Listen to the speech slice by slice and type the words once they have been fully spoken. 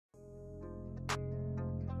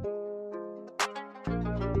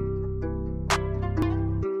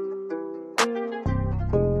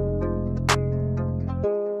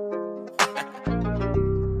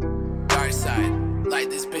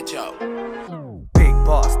Big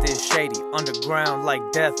boss, this Shady, underground like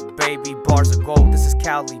death, baby. Bars of gold, this is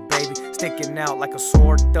Cali, baby. Sticking out like a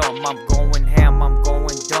sore thumb. I'm going ham, I'm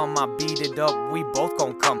going dumb. I beat it up, we both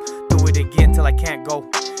gon' come. Do it again till I can't go.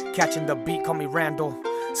 Catching the beat, call me Randall.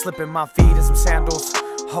 Slipping my feet in some sandals.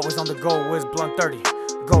 Always on the go with blunt 30.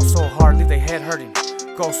 Go so hard, leave they head hurting.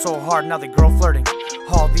 Go so hard, now they girl flirting.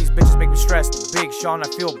 All these bitches make me stressed. Big Sean, I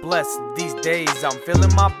feel blessed. These days I'm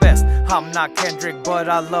feeling my best. I'm not Kendrick, but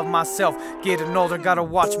I love myself. Getting older, gotta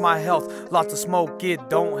watch my health. Lots of smoke, it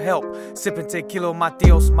don't help. Sipping tequila,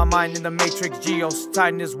 Matios. My mind in the matrix, Geos.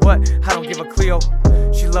 Titan is what? I don't give a Clio.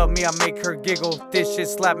 She love me, I make her giggle. This shit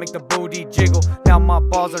slap, make the booty jiggle. Now my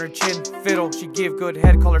balls on her chin, fiddle. She give good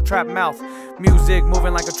head, call her trap mouth. Music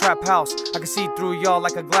moving like a trap house. I can see through y'all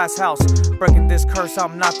like a glass house. Breaking this curse,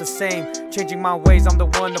 I'm not the same. Changing my ways, I'm the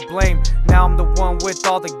one to blame. Now I'm the one with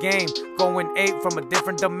all the game. Going 8 from a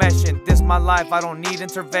different dimension. This my life, I don't need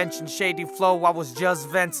intervention. Shady flow, I was just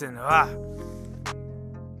venting.